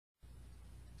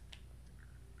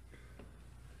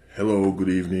Hello, good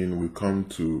evening. We come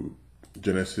to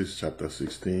Genesis chapter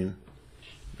 16,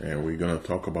 and we're going to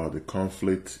talk about the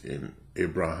conflict in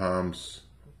Abraham's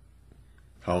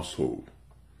household.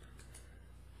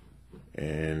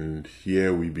 And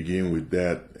here we begin with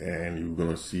that, and you're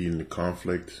going to see in the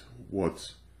conflict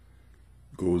what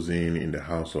goes in the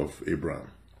house of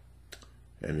Abraham.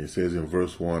 And it says in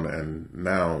verse 1, "And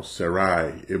now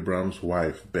Sarai, Abraham's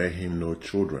wife, bare him no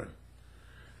children.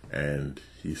 And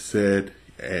he said,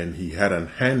 and he had an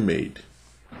handmaid,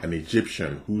 an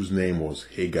Egyptian, whose name was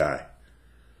Hagar."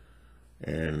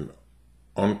 And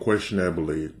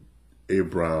unquestionably,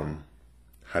 Abraham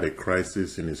had a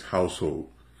crisis in his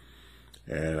household.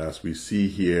 And as we see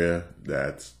here,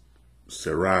 that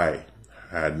Sarai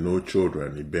had no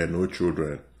children, he bare no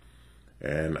children.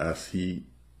 And as he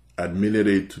admitted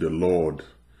it to the Lord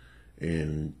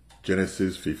in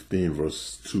Genesis 15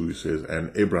 verse 2, it says,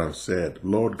 "And Abraham said,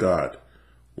 Lord God,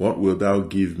 what wilt thou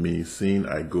give me, seeing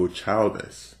I go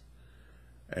childless?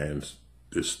 And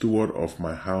the steward of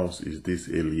my house is this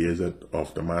Eliezer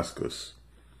of Damascus."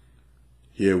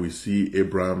 Here we see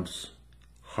Abraham's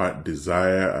heart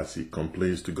desire as he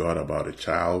complains to God about a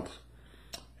child.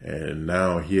 And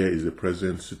now here is the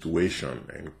present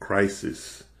situation and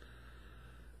crisis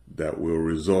that will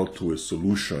result to a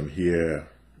solution here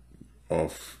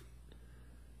of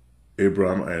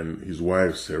Abraham and his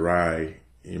wife Sarai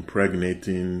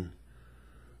impregnating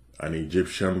an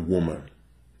Egyptian woman,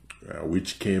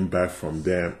 which came back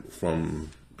from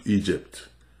Egypt.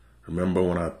 Remember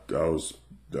when I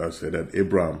said that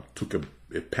Abraham took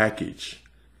a package.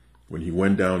 When he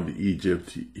went down to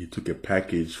Egypt, he took a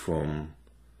package from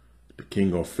the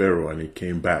king of Pharaoh, and he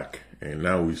came back. And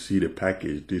now we see the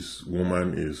package. This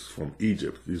woman is from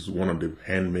Egypt. This is one of the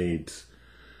handmaids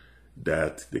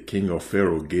that the king of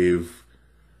Pharaoh gave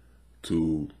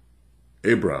to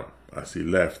Abraham as he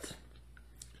left.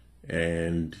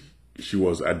 And she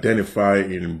was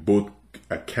identified in both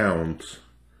accounts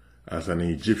as an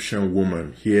Egyptian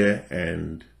woman here,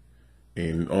 and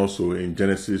also in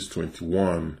Genesis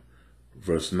 21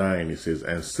 verse 9 it says,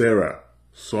 "And Sarah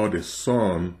saw the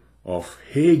son of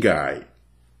Hagar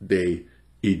the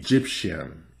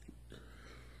Egyptian,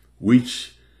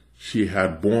 which she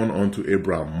had born unto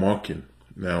Abraham, mocking."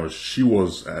 Now she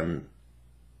was an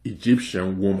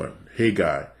Egyptian woman,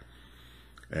 Hagar,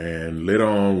 and later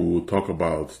on we will talk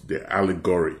about the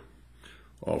allegory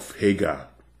of Hagar,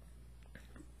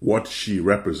 what she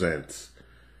represents.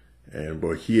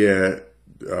 But here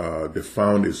they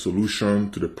found a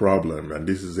solution to the problem, and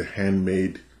this is a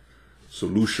handmade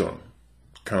solution,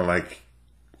 kind of like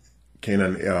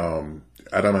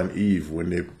Adam and Eve,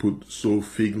 when they sew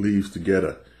fig leaves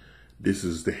together. This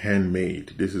is the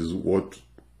handmade. This is what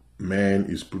man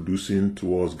is producing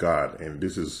towards God. And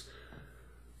this is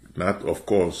not, of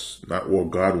course, not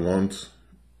what God wants.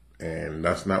 And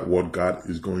that's not what God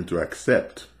is going to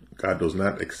accept. God does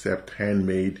not accept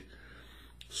handmade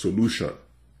solution.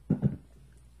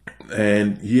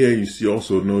 And here you see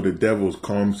also know the devil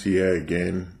comes here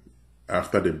again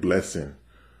after the blessing,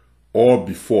 or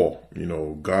before.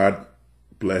 God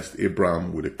blessed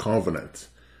Abraham with a covenant.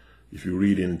 If you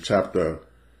read in chapter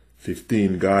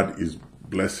 15, God is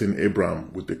blessing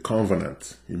Abraham with the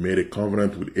covenant. He made a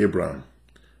covenant with Abraham.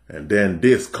 And then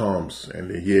this comes,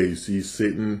 and here you see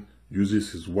Satan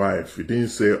uses his wife. It didn't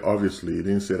say, obviously, it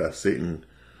didn't say that Satan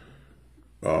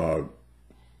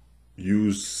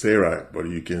used Sarah, but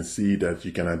you can see that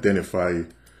you can identify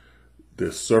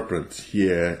the serpent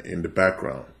here in the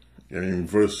background. And in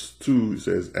verse 2 it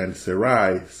says, "And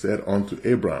Sarai said unto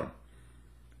Abraham,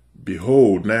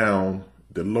 Behold, now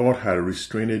the Lord hath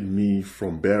restrained me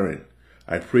from bearing.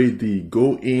 I pray thee,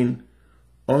 go in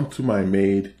unto my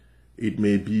maid, it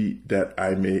may be that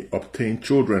I may obtain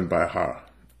children by her.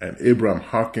 And Abraham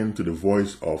hearkened to the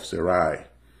voice of Sarai."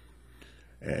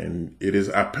 And it is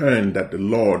apparent that the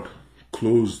Lord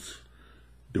closed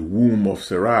the womb of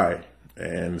Sarai.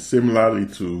 And similarly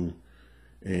to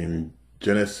in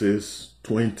Genesis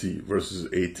 20 verses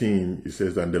 18, it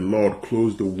says that the Lord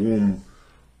closed the womb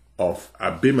of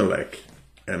Abimelech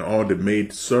and all the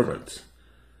maid servants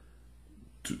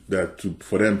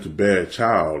for them to bear a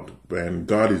child. And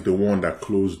God is the one that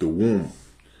closed the womb.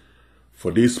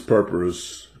 For this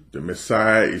purpose, the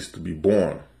Messiah is to be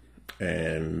born,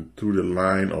 and through the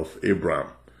line of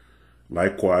Abraham.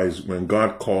 Likewise, when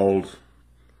God calls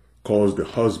the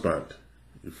husband,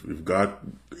 if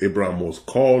Abraham was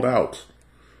called out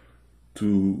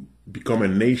to become a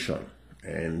nation,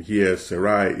 and here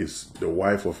Sarai is the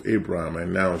wife of Abraham,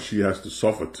 and now she has to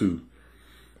suffer too.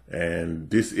 And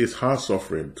this is her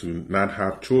suffering to not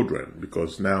have children,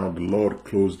 because now the Lord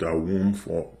closed our womb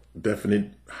for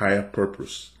definite higher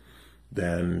purpose.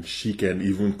 than she can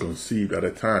even conceive at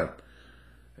a time,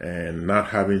 and not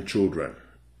having children.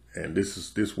 And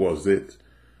this was it.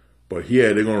 But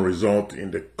here they're going to result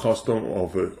in the custom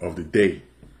of the day.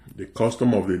 The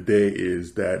custom of the day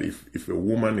is that if a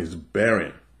woman is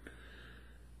barren,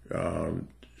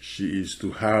 she is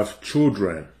to have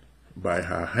children by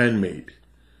her handmaid.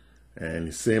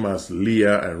 And same as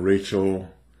Leah and Rachel,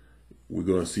 we're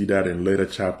going to see that in later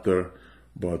chapter.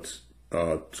 But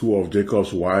two of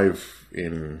Jacob's wives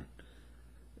in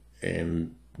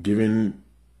giving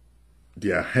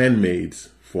their handmaids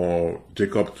for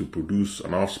Jacob to produce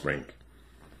an offspring.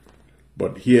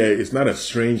 But here, it's not a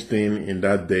strange thing in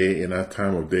that day, in that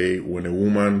time of day, when a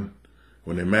man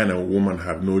and a woman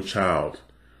have no child,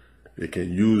 they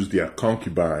can use their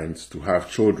concubines to have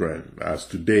children. As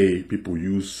today, people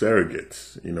use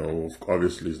surrogates.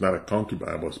 Obviously it's not a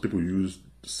concubine, but people use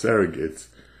surrogates.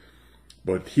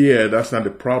 But here, that's not the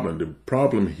problem. The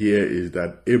problem here is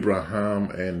that Abraham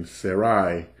and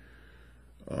Sarai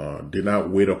did not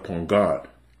wait upon God.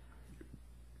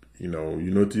 You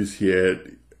notice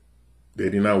here, they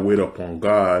did not wait upon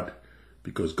God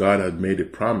because God had made a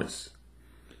promise.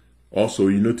 Also,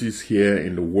 you notice here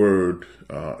in the word,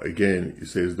 again, it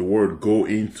says the word go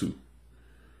into.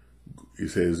 It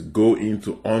says go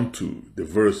into unto. The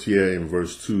verse here in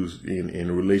verse 2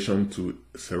 in relation to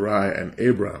Sarai and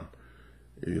Abraham.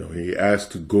 He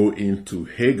asked to go into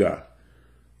Hagar.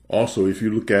 Also, if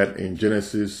you look at in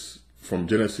Genesis, from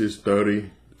Genesis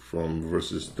 30, from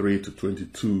verses 3 to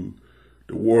 22,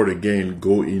 the word again,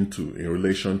 go into, in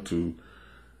relation to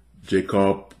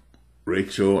Jacob,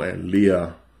 Rachel, and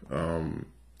Leah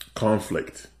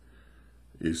conflict,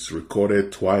 is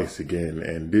recorded twice again.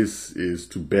 And this is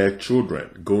to bear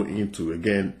children, go into,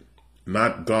 again,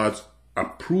 not God's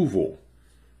approval.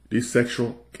 These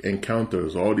sexual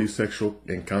encounters, all these sexual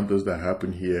encounters that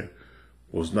happen here,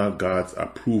 was not God's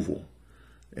approval.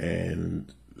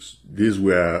 And these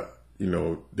were,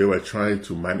 they were trying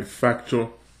to manufacture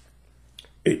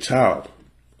a child.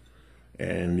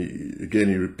 And again,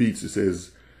 he repeats, it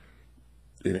says,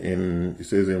 it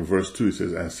says in verse 2, it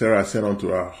says, and Sarah said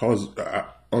unto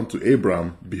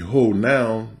Abram, behold,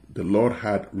 now the Lord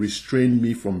had restrained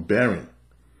me from bearing.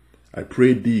 I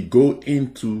pray thee, go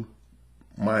into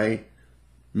my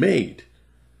maid.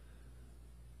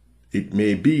 It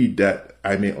may be that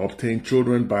I may obtain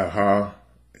children by her.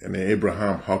 And then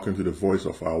Abraham hearkened to the voice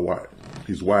of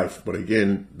his wife. But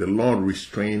again, the Lord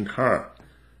restrained her.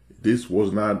 This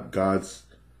was not God's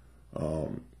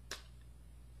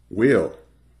will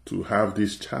to have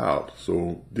this child.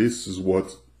 So this is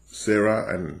what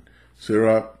Sarah,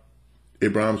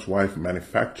 Abraham's wife,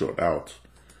 manufactured out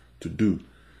to do.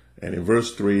 And in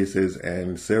verse 3 it says,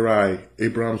 and Sarai,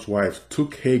 Abraham's wife,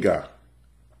 took Hagar,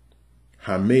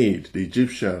 her maid, the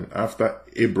Egyptian, after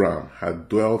Abraham had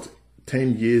dwelt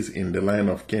 10 years in the land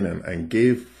of Canaan, and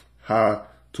gave her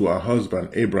to her husband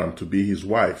Abraham to be his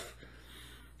wife.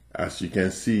 As you can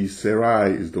see,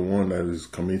 Sarai is the one that is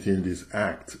committing this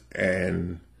act.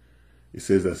 And it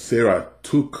says that Sarah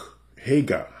took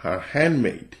Hagar, her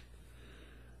handmaid.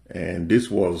 And this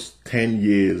was 10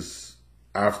 years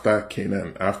after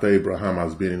Canaan, after Abraham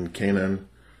has been in Canaan.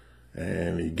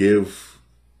 And he gave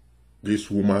this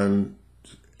woman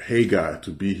Hagar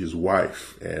to be his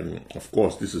wife. And of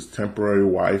course, this is temporary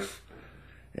wife.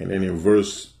 And then in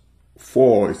verse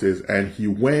 4, it says, and he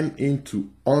went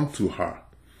unto her.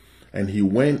 And he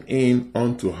went in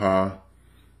unto her.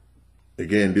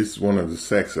 Again, this is one of the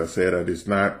sex I said that it's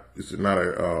not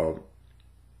a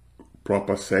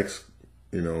proper sex.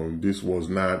 This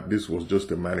was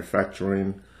just a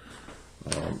manufacturing,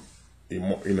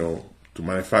 to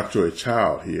manufacture a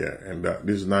child here. And that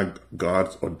this is not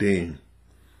God's ordained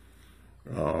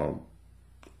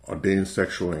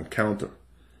sexual encounter.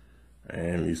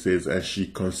 And he says, and she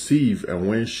conceived, and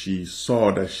when she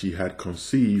saw that she had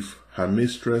conceived, her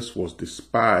mistress was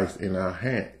despised in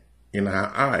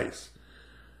her eyes.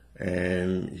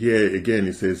 And here again,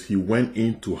 it says, he went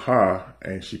into her,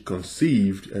 and she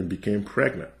conceived and became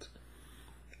pregnant.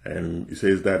 And it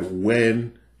says that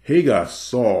when Hagar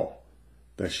saw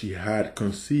that she had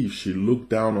conceived, she looked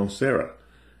down on Sarah.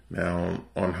 Now,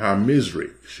 on her misery,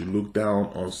 she looked down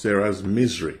on Sarah's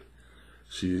misery.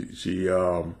 She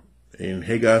in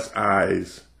Hagar's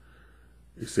eyes,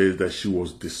 it says that she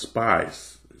was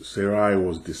despised. Sarai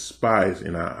was despised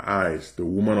in her eyes. The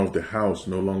woman of the house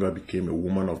no longer became a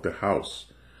woman of the house.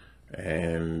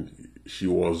 And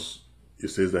it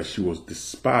says that she was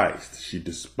despised. She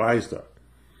despised her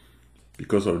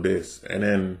because of this. And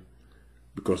then,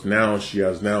 because now she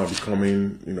has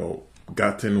becoming,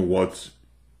 gotten what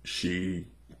she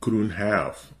couldn't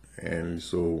have. And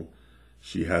so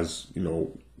she has,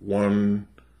 one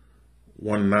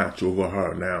notch over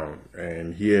her now.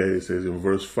 And here it says in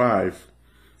verse 5,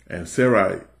 and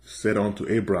Sarai said unto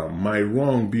Abram, my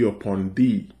wrong be upon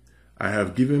thee. I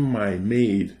have given my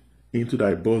maid into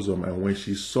thy bosom, and when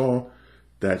she saw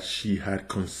that she had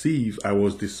conceived, I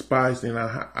was despised in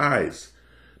her eyes.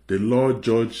 The Lord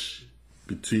judge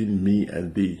between me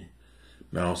and thee.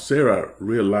 Now Sarah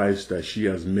realized that she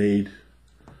has made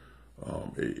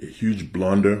a huge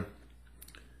blunder,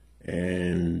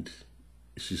 and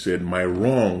she said, my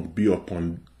wrong be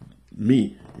upon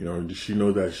me. She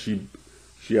know that she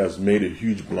has made a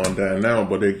huge blunder, and now,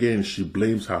 but again, she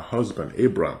blames her husband,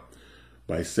 Abram,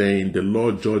 by saying, the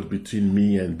Lord judge between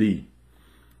me and thee.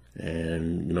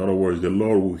 And in other words, the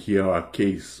Lord will hear our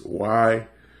case. Why?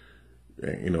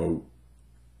 They're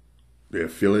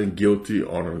feeling guilty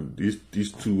on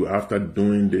these two. After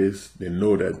doing this, they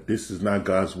know that this is not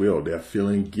God's will. They're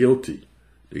feeling guilty.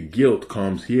 The guilt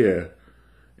comes here,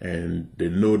 and they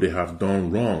know they have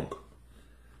done wrong.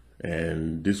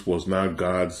 And this was not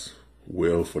God's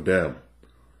will for them.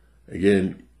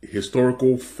 Again,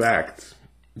 historical fact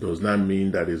does not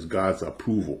mean that it's God's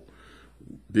approval.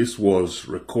 This was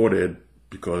recorded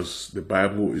because the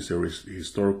Bible is a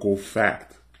historical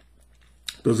fact.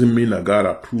 Doesn't mean that God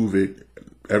approved it,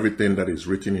 everything that is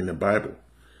written in the Bible.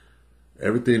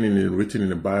 Everything written in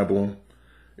the Bible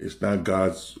is not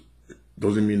God's.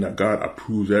 Doesn't mean that God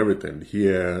approves everything.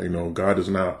 Here, God does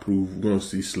not approve. We're going to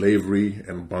see slavery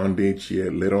and bondage here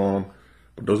later on.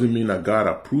 But doesn't mean that God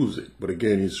approves it. But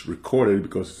again, it's recorded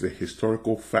because it's a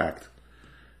historical fact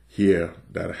here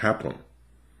that happened.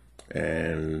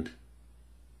 And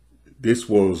this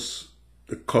was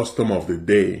the custom of the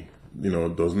day.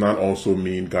 Does not also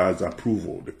mean God's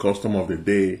approval. The custom of the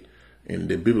day in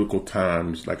the biblical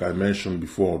times, like I mentioned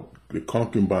before, the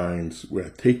concubines were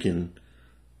taken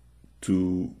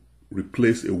to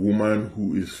replace a woman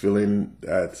who is feeling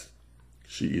that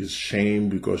she is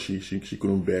shamed because she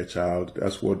couldn't bear a child.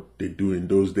 That's what they do in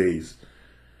those days.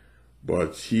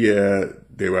 But here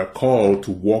they were called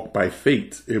to walk by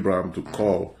faith. Abraham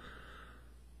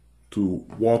to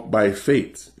walk by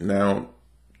faith. Now,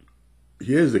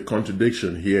 here's the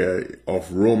contradiction here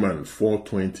of Romans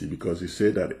 4:20, because he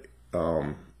said that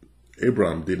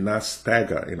Abraham did not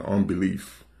stagger in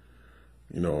unbelief.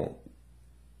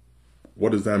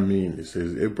 What does that mean? It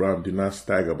says Abraham did not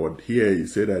stagger, but here he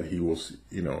said that he was,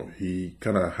 he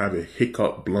kind of had a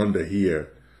hiccup blunder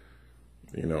here,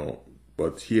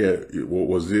 but here,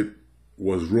 was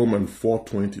Romans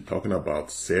 4:20 talking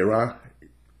about Sarah?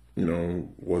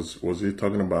 Was it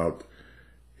talking about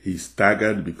he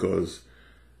staggered because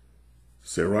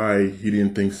Sarai, he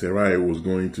didn't think Sarai was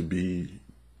going to be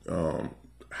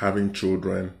having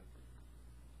children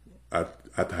at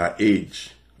her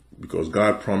age, because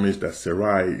God promised that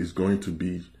Sarai is going to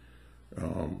be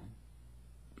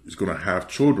is going to have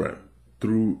children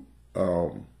through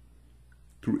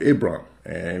Abram.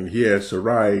 And here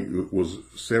Sarai was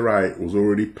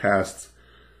already past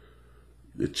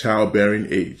the childbearing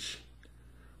age.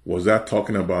 Was that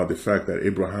talking about the fact that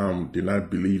Abraham did not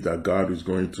believe that God was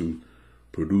going to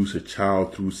produce a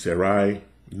child through Sarai?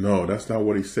 No, that's not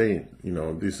what he's saying.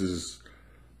 This is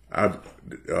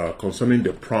concerning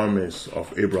the promise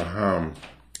of Abraham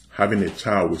having a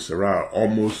child with Sarah,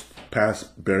 almost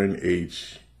past bearing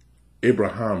age.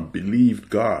 Abraham believed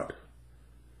God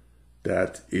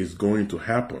that is going to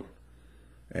happen.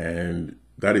 And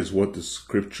that is what the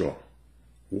scripture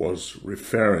was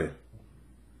referring.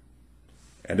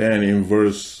 And then in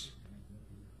verse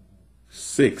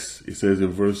 6, it says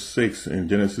in verse 6, in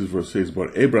Genesis verse 6,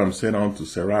 but Abram said unto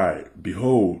Sarai,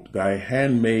 behold, thy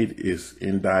handmaid is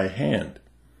in thy hand.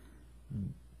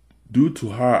 Do to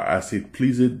her as it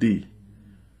pleaseth thee.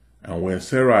 And when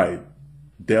Sarai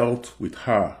dealt with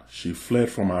her, she fled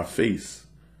from her face.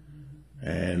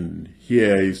 And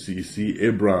here you see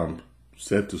Abram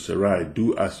said to Sarai,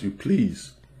 do as you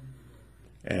please.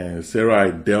 And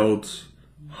Sarai dealt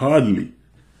hardly.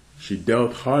 She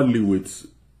dealt hardly with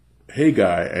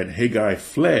Hagar, and Hagar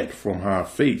fled from her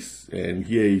face. And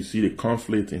here you see the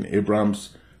conflict in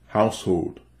Abram's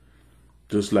household.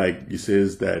 Just like he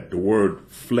says that the word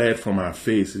fled from her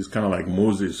face is kind of like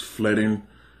Moses fleeing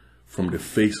from the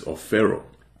face of Pharaoh.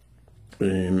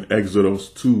 In Exodus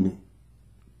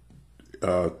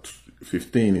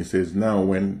 2:15, it says, now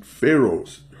when Pharaoh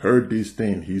heard these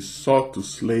things, he sought to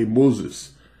slay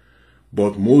Moses.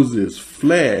 But Moses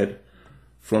fled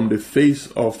from the face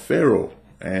of Pharaoh,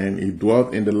 and he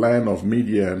dwelt in the land of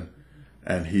Midian,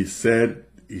 and he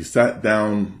sat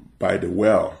down by the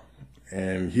well.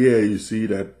 And here you see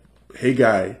that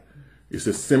Haggai is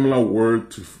a similar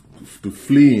word to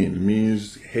fleeing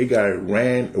means Hagar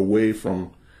ran away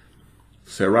from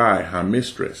Sarai, her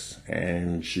mistress,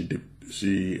 and she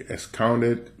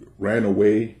escaped, ran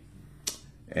away,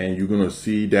 and you're going to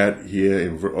see that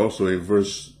here also in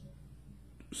verse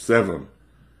 7.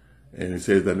 And it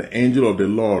says that the angel of the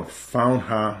Lord found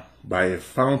her by a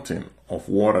fountain of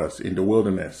waters in the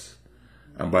wilderness,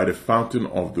 and by the fountain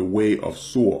of the way of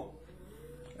Shur.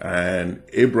 And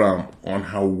Abram, on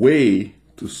her way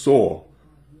to Shur,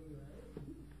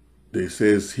 it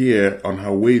says here, on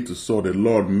her way to Shur, the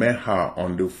Lord met her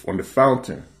on the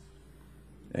fountain.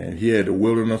 And here, the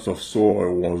wilderness of Shur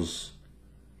was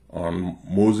on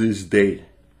Moses' day.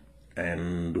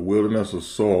 And the wilderness of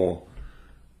Shur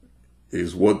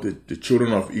is what the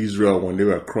children of Israel, when they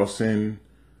were crossing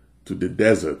to the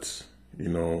desert, they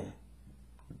were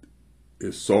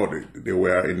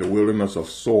in the wilderness of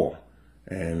Shur.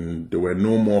 And there were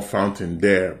no more fountain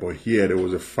there. But here, there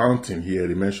was a fountain here.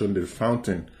 They mentioned the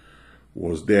fountain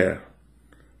was there,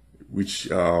 which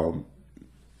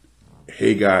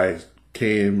Hagar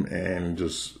came and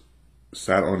just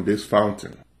sat on this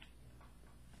fountain.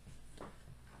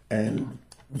 And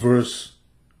it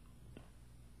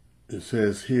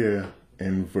says here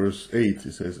in verse 8,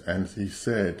 it says, and he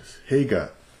said,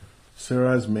 Hagar,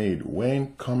 Sarah's maid,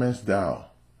 when comest thou,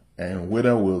 and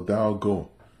whither wilt thou go?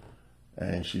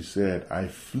 And she said, I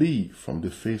flee from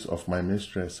the face of my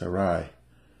mistress Sarai.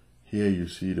 Here you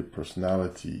see the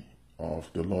personality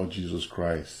of the Lord Jesus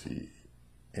Christ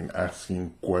in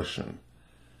asking question.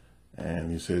 And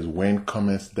he says, when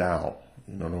comest thou?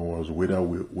 In other words, whither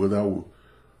will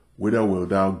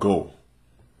thou go?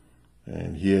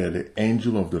 And here the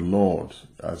angel of the Lord,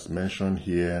 as mentioned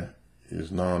here,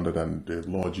 is none other than the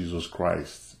Lord Jesus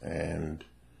Christ. And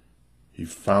he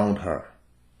found her.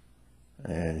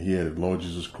 And here the Lord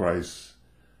Jesus Christ,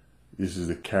 this is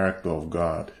the character of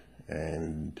God.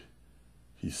 And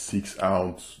he seeks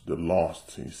out the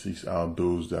lost. He seeks out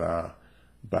those that are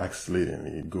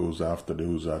backslidden. He goes after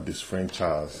those that are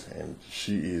disfranchised. And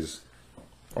she is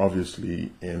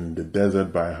obviously in the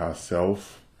desert by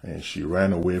herself. And she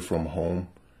ran away from home.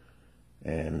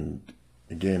 And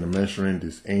again, mentioning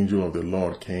this angel of the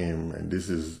Lord came. And this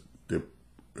is the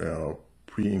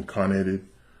pre-incarnated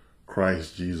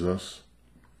Christ Jesus.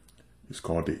 It's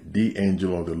called the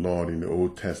angel of the Lord in the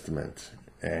Old Testament.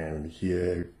 And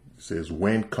here it says,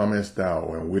 when comest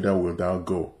thou, and whither wilt thou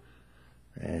go?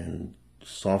 And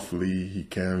softly he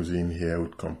comes in here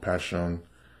with compassion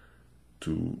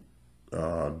to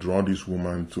draw this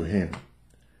woman to him.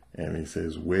 And he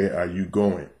says, where are you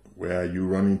going? Where are you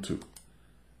running to?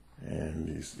 And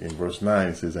in verse 9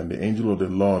 it says, and the angel of the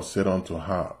Lord said unto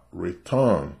her,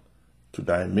 return to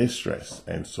thy mistress,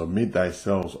 and submit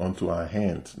thyself unto her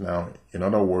hand. Now, in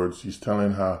other words, he's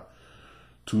telling her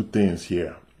two things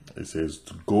here. It says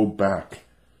to go back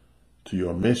to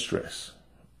your mistress,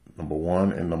 number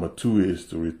one, and number two is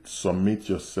to submit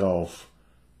yourself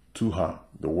to her.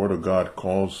 The word of God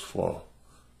calls for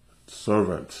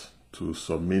servants to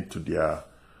submit to their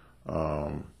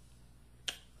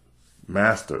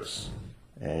masters.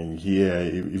 And here,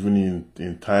 even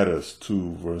in Titus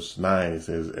 2 verse 9, it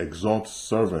says, exhort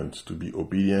servants to be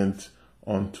obedient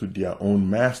unto their own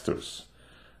masters,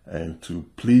 and to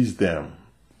please them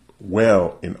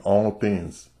well in all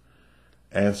things,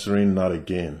 answering not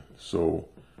again. So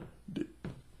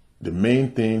the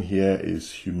main thing here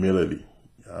is humility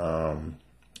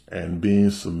and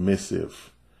being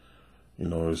submissive.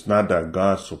 It's not that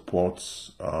God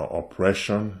supports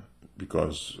oppression,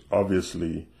 because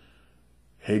obviously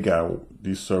Hagar,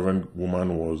 this servant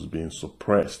woman, was being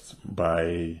suppressed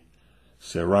in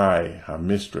Sarai, her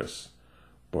mistress.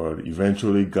 But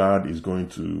eventually God is going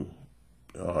to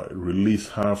release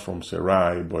her from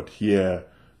Sarai. But in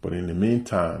the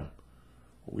meantime,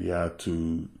 we have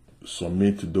to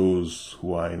submit to those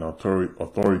who are in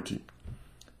authority.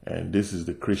 And this is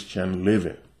the Christian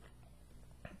living.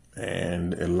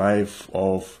 And a life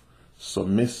of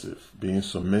being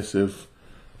submissive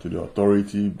to the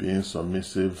authority, being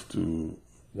submissive to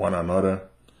one another.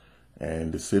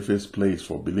 And the safest place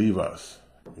for believers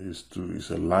is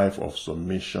a life of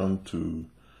submission to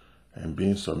and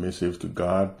being submissive to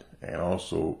God, and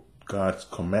also God's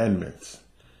commandments.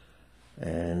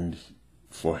 And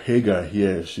for Hagar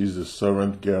here, she's a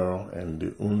servant girl, and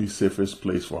the only safest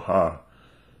place for her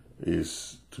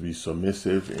is to be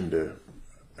submissive in the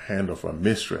hand of her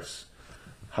mistress.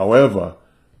 However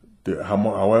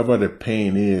the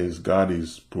pain is, God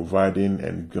is providing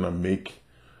and gonna make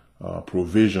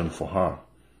provision for her.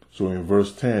 So in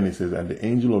verse 10 it says, and the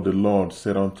angel of the Lord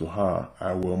said unto her,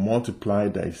 I will multiply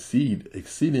thy seed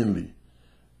exceedingly,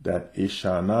 that it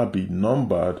shall not be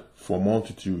numbered for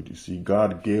multitude. You see,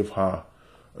 God gave her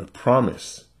a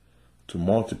promise to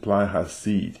multiply her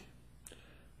seed.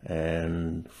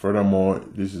 And furthermore,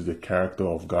 this is the character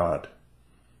of God.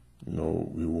 You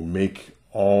know, we will make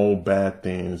all bad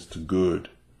things to good.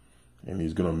 And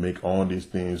he's going to make all these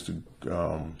things to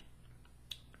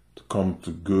come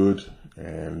to good,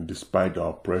 and despite the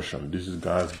oppression. This is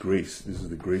God's grace. This is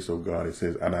the grace of God. It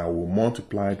says, and I will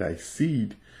multiply thy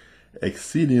seed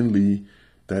exceedingly,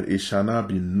 that it shall not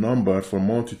be numbered for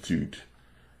multitude.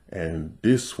 And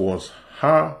this was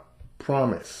her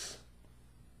promise.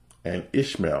 And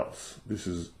Ishmael's, this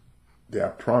is their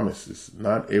promises,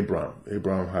 not Abraham.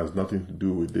 Abraham has nothing to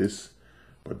do with this,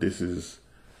 but this is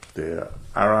the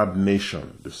Arab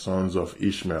nation, the sons of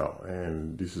Ishmael,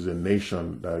 and this is a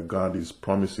nation that God is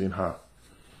promising her.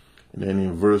 And then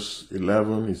in verse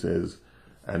 11, he says,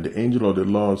 and the angel of the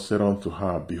Lord said unto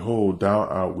her, behold, thou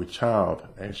art with child,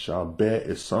 and shalt bear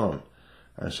a son,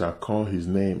 and shalt call his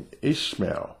name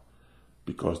Ishmael,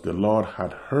 because the Lord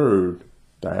had heard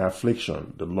thy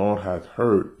affliction. The Lord had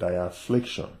heard thy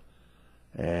affliction.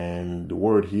 And the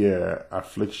word here,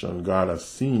 affliction, God has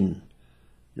seen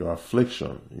your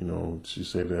affliction. You know, she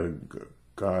said that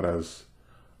God has,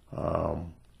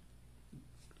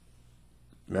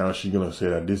 now she's going to say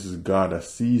that this is God that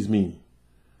sees me.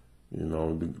 You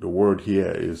know, the word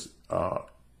here is,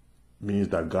 means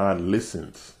that God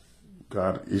listens.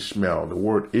 God, Ishmael, the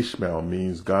word Ishmael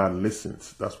means God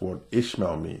listens. That's what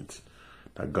Ishmael means.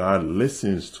 That God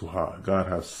listens to her. God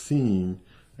has seen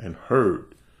and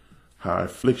heard her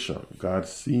affliction. God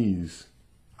sees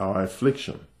our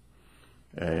affliction.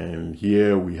 And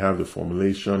here we have the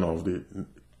formulation of the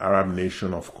Arab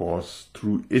nation, of course,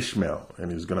 through Ishmael.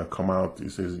 And it's going to come out,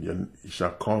 it says, you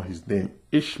shall call his name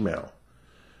Ishmael.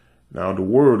 Now, the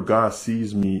word God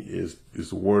sees me is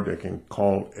a word that can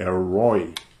call El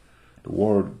Roi. The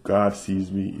word God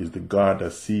sees me is the God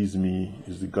that sees me,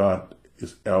 is the God,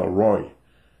 is El Roi.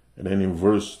 And then in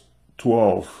verse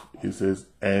 12, it says,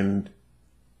 and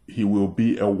he will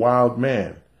be a wild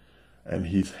man, and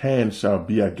his hand shall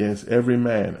be against every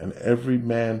man, and every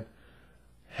man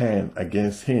hand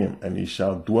against him, and he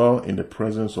shall dwell in the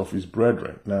presence of his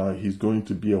brethren. Now, he's going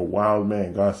to be a wild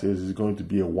man. God says he's going to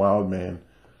be a wild man,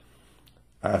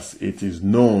 as it is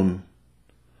known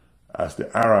as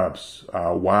the Arabs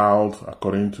are wild,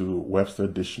 according to Webster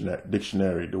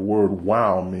Dictionary. The word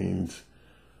wild means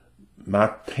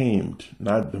not tamed,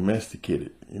 not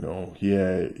domesticated. You know,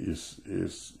 here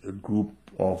is a group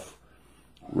of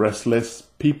restless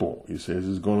people. He says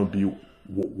it's going to be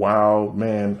wild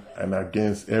man and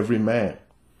against every man.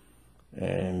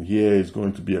 And here is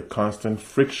going to be a constant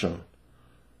friction.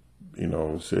 You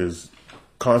know, it says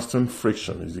constant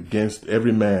friction is against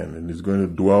every man, and is going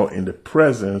to dwell in the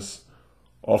presence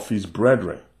of his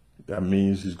brethren. That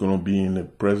means he's going to be in the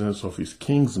presence of his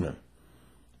kinsmen,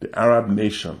 the Arab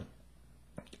nation.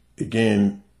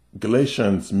 Again,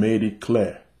 Galatians made it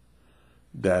clear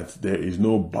that there is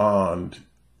no bond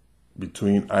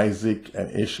between Isaac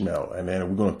and Ishmael. And then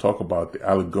we're going to talk about the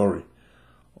allegory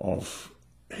of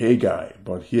Haggai.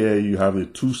 But here you have the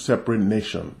two separate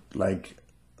nations, like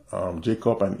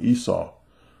Jacob and Esau.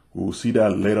 We'll see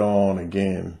that later on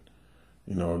again.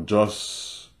 You know,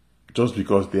 just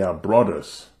because they are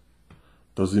brothers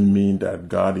doesn't mean that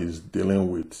God is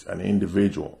dealing with an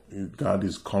individual. God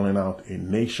is calling out a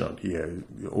nation here.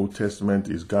 The Old Testament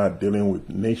is God dealing with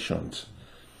nations.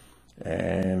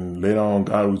 And later on,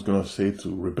 God was going to say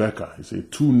to Rebekah, he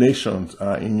said, 2 nations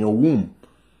are in your womb.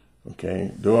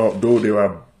 Okay, though they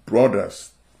are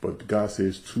brothers, but God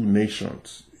says 2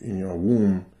 nations in your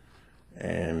womb.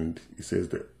 And he says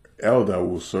the elder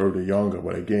will serve the younger.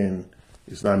 But again,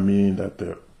 it's not meaning that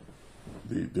the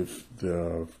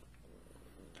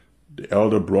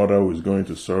elder brother was going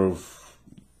to serve.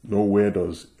 Nowhere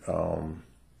does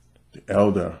the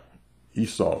elder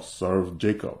Esau serve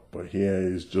Jacob, but here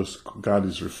is just God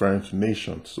is referring to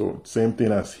nations. So same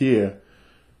thing as here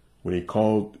when he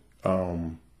called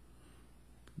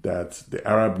that the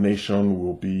Arab nation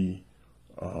will be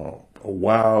a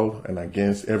wild and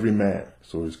against every man.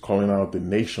 So he's calling out the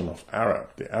nation of Arab,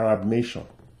 the Arab nation.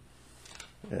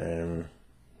 And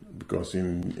because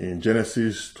in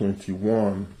Genesis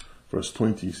 21 verse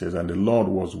 20 it says, and the Lord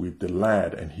was with the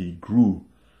lad, and he grew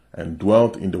and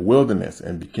dwelt in the wilderness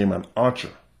and became an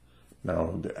archer.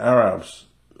 Now, the Arabs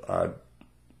are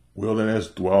wilderness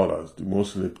dwellers.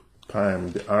 Most of the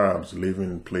time, the Arabs live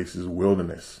in places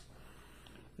wilderness.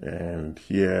 And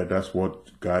here, that's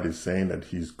what God is saying, that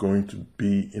he's going to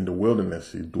be in the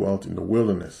wilderness. He dwelt in the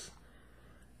wilderness.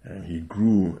 And he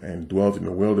grew and dwelt in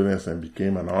the wilderness and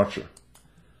became an archer.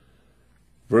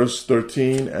 Verse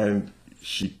 13, and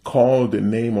she called the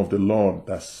name of the Lord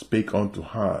that spake unto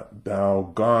her,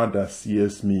 Thou God that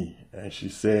seest me. And she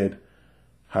said,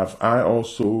 Have I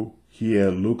also here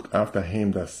looked after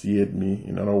him that seeth me?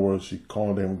 In other words, she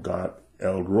called him God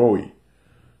El Roi,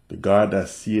 the God that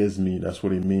sees me. That's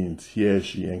what it means. Here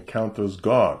she encounters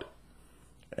God.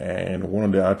 And one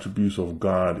of the attributes of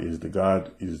God is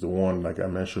the one, like I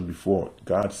mentioned before,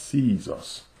 God sees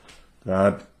us.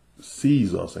 God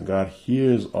sees us and God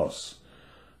hears us.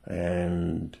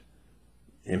 And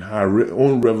in her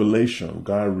own revelation,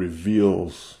 God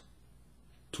reveals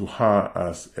to her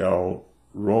as El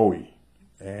Roi.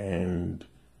 And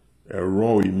El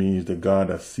Roi means the God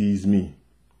that sees me.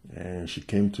 And she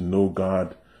came to know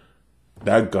God,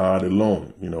 that God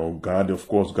alone. You know, God, of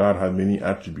course, God has many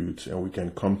attributes, and we can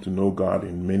come to know God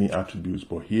in many attributes.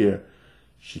 But here,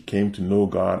 she came to know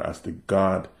God as the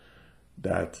God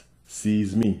that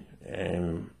sees me.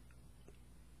 And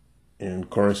in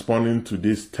corresponding to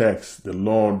this text, the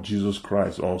Lord Jesus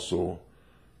Christ also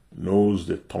knows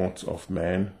the thoughts of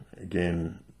man.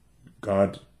 Again,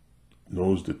 God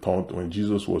knows the thought. When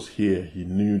Jesus was here, he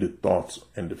knew the thoughts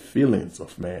and the feelings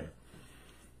of man.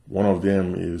 One of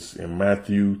them is in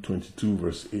Matthew 22,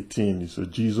 verse 18. It says,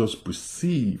 Jesus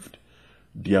perceived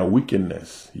their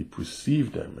wickedness. He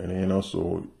perceived them. And then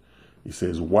also, he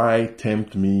says, Why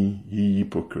tempt me, ye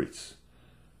hypocrites?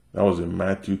 That was in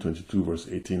Matthew 22, verse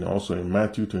 18. Also in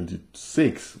Matthew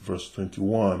 26, verse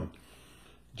 21,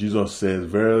 Jesus says,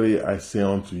 Verily I say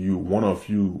unto you, one of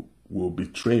you will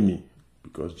betray me.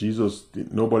 Because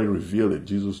nobody revealed it.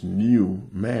 Jesus knew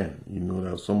man. You know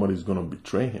that somebody's going to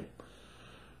betray him.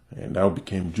 And that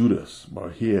became Judas.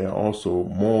 But here also,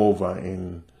 moreover,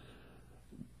 in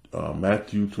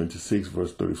Matthew 26,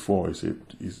 verse 34,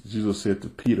 Jesus said to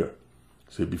Peter,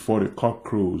 he said, Before the cock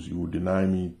crows, you will deny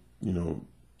me,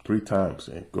 3 times.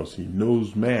 And because he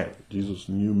knows man. Jesus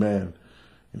knew man.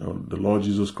 The Lord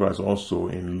Jesus Christ also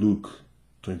in Luke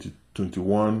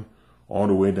 21, all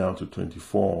the way down to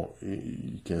 24,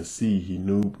 you can see he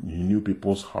knew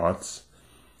people's hearts,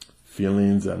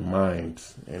 feelings, and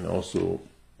minds. And also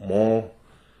more,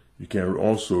 you can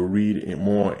also read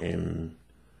more in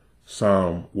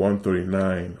Psalm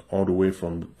 139, all the way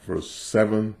from verse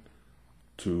 7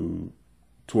 to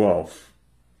 12,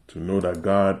 to know that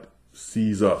God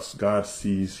sees us. God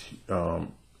sees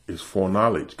is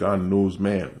foreknowledge. God knows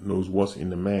man, knows what's in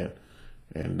the man.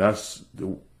 And that's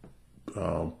the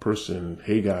person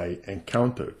Haggai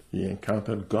encountered. He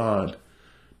encountered God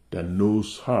that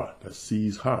knows her, that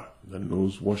sees her, that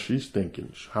knows what she's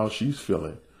thinking, how she's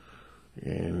feeling.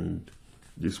 And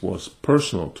this was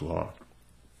personal to her.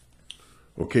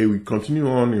 Okay, we continue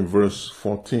on in verse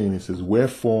 14. It says,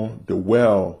 Wherefore the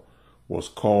well was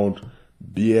called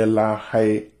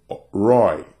Beer-lahai-roi,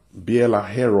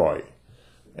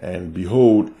 and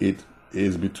behold, it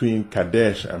is between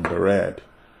Kadesh and Bered.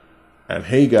 And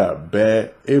Hagar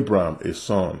bare Abram a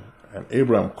son, and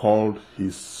Abram called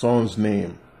his son's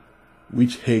name,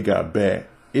 which Hagar bare,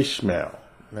 Ishmael.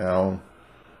 Now,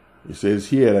 it says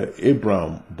here that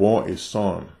Abram bore a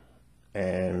son,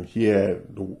 and here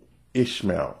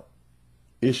Ishmael.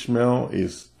 Ishmael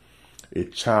is a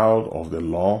child of the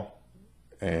law,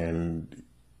 and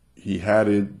he had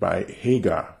it by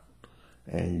Hagar.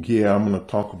 And here I'm going to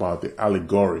talk about the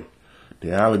allegory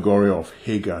of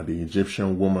Hagar, the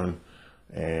Egyptian woman.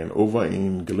 And over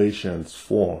in Galatians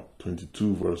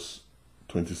 4:22, verse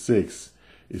 26,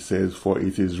 it says, For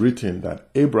it is written that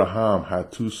Abraham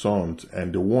had 2 sons,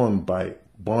 and the one by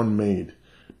bondmaid,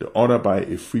 the other by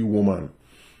a free woman.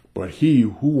 But he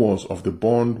who was of the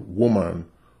bondwoman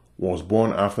was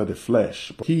born after the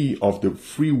flesh. But he of the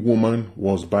free woman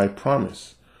was by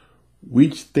promise,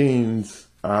 which things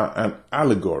are an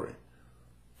allegory.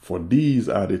 For these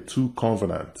are the 2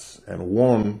 covenants, and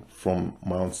one from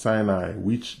Mount Sinai,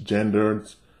 which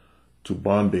gendered to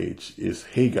bondage, is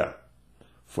Hagar.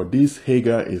 For this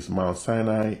Hagar is Mount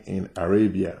Sinai in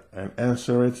Arabia, and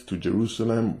answereth to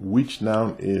Jerusalem, which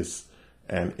now is,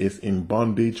 and is in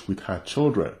bondage with her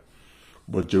children.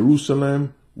 But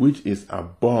Jerusalem, which is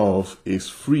above, is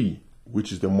free,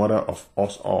 which is the mother of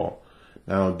us all.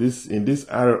 Now, in this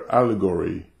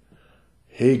allegory,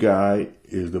 Hagar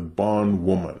is the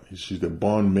bondwoman. She's the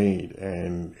bondmaid,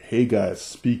 and Hagar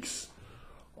speaks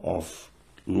of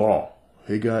law.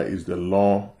 Hagar is the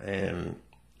law, and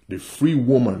the free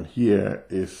woman here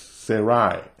is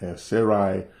Sarai, and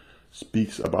Sarai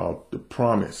speaks about the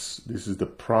promise. This is the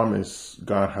promise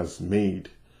God has made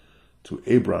to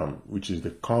Abraham, which is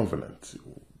the covenant.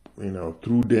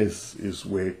 Through this is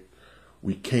where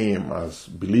we came as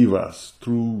believers,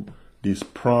 through this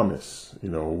promise.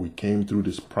 We came through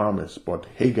this promise, but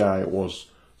Hagar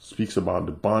was speaks about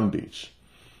the bondage,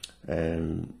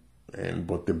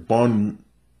 but the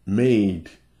bondmaid,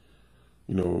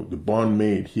 the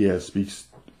bondmaid here speaks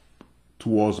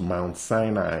towards Mount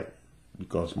Sinai,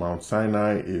 because Mount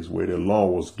Sinai is where the law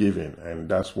was given, and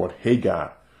that's what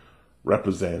Hagar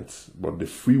represents. But the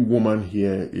free woman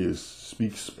here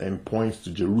speaks and points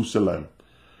to Jerusalem,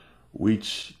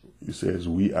 which it says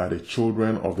we are the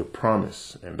children of the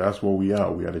promise, and that's what we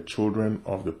are. We are the children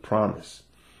of the promise.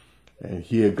 And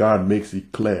here God makes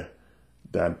it clear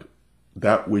that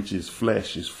that which is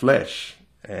flesh,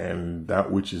 and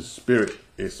that which is spirit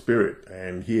is spirit.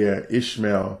 And here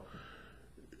Ishmael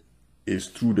is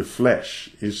through the flesh.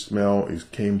 Ishmael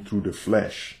came through the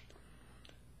flesh.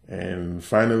 And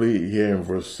finally, here in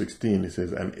verse 16, it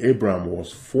says, and Abram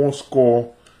was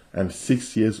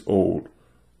 86 old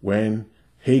when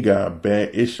Hagar bare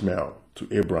Ishmael to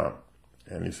Abram.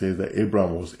 And it says that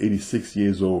Abram was 86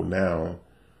 years old now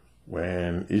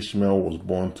when Ishmael was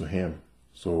born to him.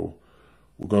 So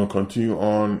we're going to continue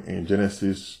on in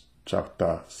Genesis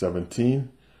chapter 17.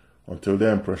 Until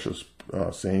then, precious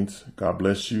saints, God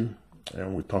bless you,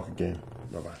 and we'll talk again.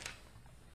 Bye-bye.